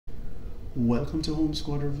Welcome to Home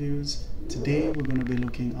Squad Reviews. Today we're going to be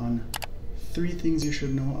looking on 3 things you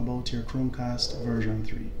should know about your Chromecast version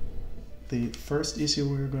 3. The first issue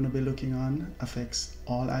we're going to be looking on affects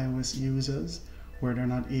all iOS users where they're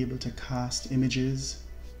not able to cast images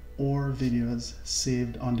or videos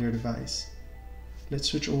saved on their device. Let's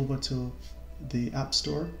switch over to the App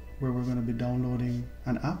Store where we're going to be downloading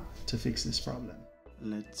an app to fix this problem.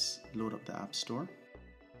 Let's load up the App Store.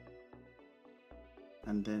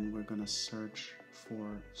 And then we're going to search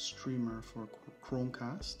for streamer for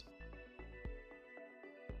Chromecast.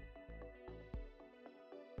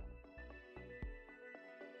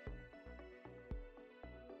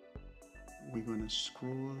 We're going to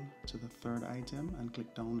scroll to the third item and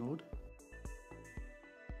click download.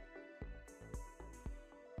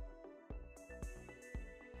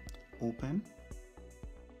 Open.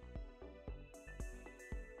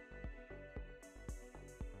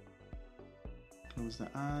 Close the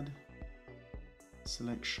ad,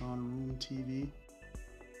 select Sean Room TV,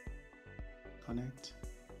 connect,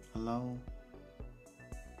 allow,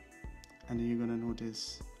 and then you're going to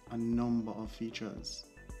notice a number of features.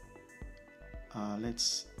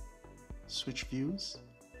 Let's switch views.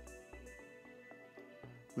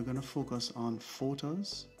 We're going to focus on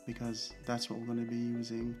photos because that's what we're going to be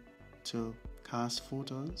using to cast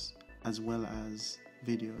photos as well as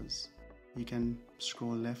videos. You can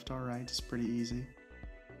scroll left or right, it's pretty easy.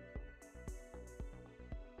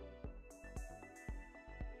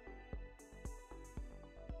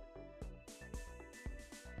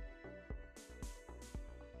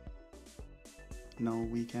 Now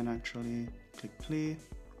we can actually click play.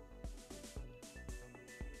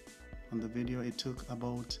 On the video it took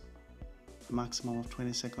about a maximum of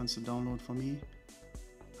 20 seconds to download for me.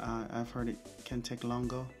 I've heard it can take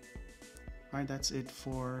longer. Alright, that's it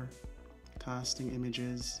for casting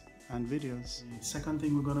images and videos. The second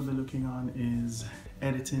thing we're going to be looking on is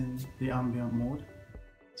editing the ambient mode.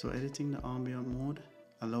 So editing the ambient mode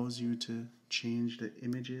allows you to change the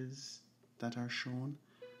images that are shown,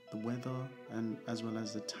 the weather, and as well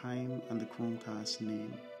as the time and the Chromecast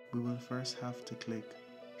name. We will first have to click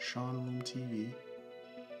Sean Room TV,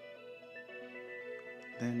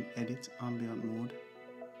 then edit ambient mode.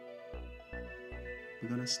 We're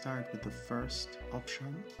going to start with the first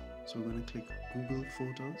option. So we're going to click Google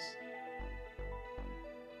Photos.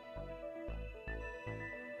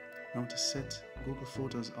 Now to set Google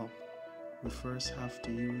Photos up, we first have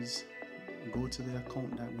to go to the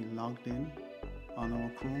account that we logged in on our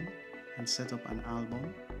Chrome and set up an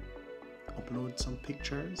album, upload some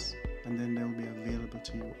pictures, and then they'll be available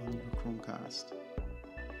to you on your Chromecast.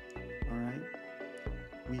 Alright,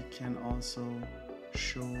 we can also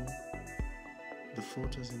show the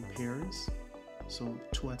photos in pairs, so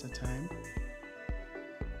 2 at a time.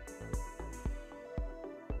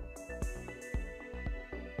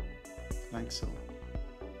 Like so.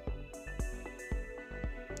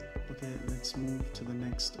 Okay, let's move to the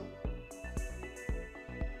next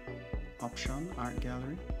option, Art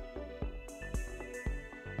Gallery.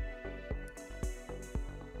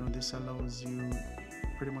 Now this allows you,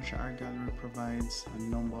 pretty much Art Gallery provides a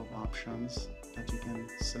number of options that you can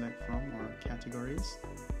select from, or categories.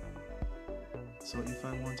 So if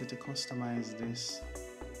I wanted to customize this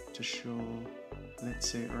to show, let's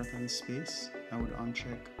say, Earth and Space, I would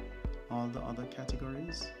uncheck all the other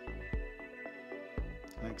categories,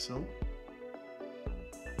 like so.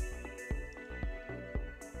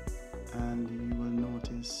 And you will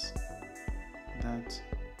notice that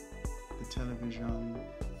the television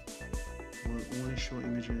will only show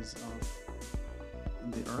images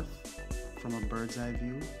of the Earth from a bird's eye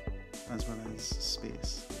view as well as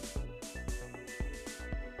space.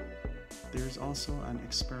 There's also an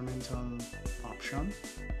experimental option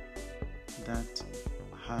that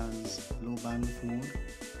has low bandwidth mode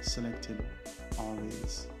selected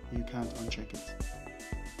always. You can't uncheck it.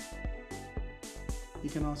 You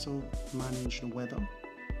can also manage the weather.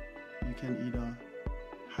 You can either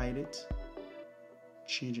hide it,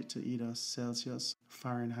 change it to either Celsius,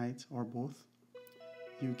 Fahrenheit, or both.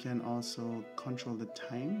 You can also control the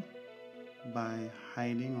time by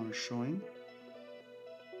hiding or showing.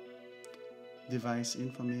 Device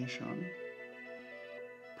information,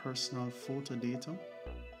 personal photo data,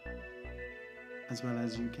 as well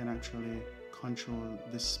as you can actually control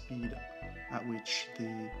the speed at which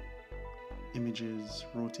the images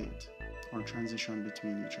rotate or transition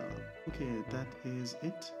between each other. Okay, that is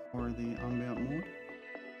it for the ambient mode.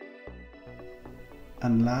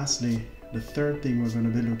 And lastly, the third thing we're going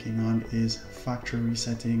to be looking on is factory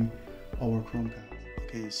resetting our Chromecast.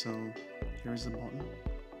 Okay, so here's the button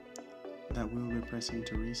that we'll be pressing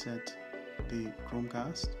to reset the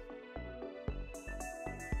Chromecast.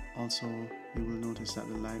 Also, you will notice that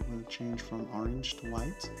the light will change from orange to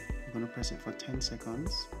white. You're going to press it for 10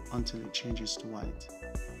 seconds until it changes to white.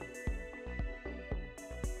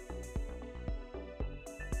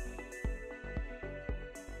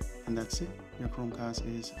 And that's it. Your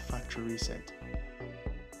Chromecast is factory reset.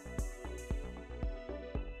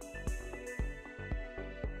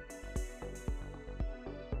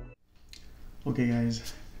 Okay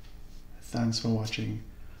guys, thanks for watching.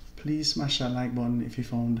 Please smash that like button if you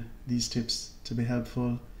found these tips to be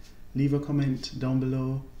helpful. Leave a comment down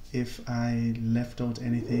below if I left out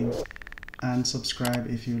anything, and subscribe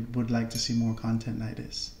if you would like to see more content like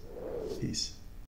this. Peace.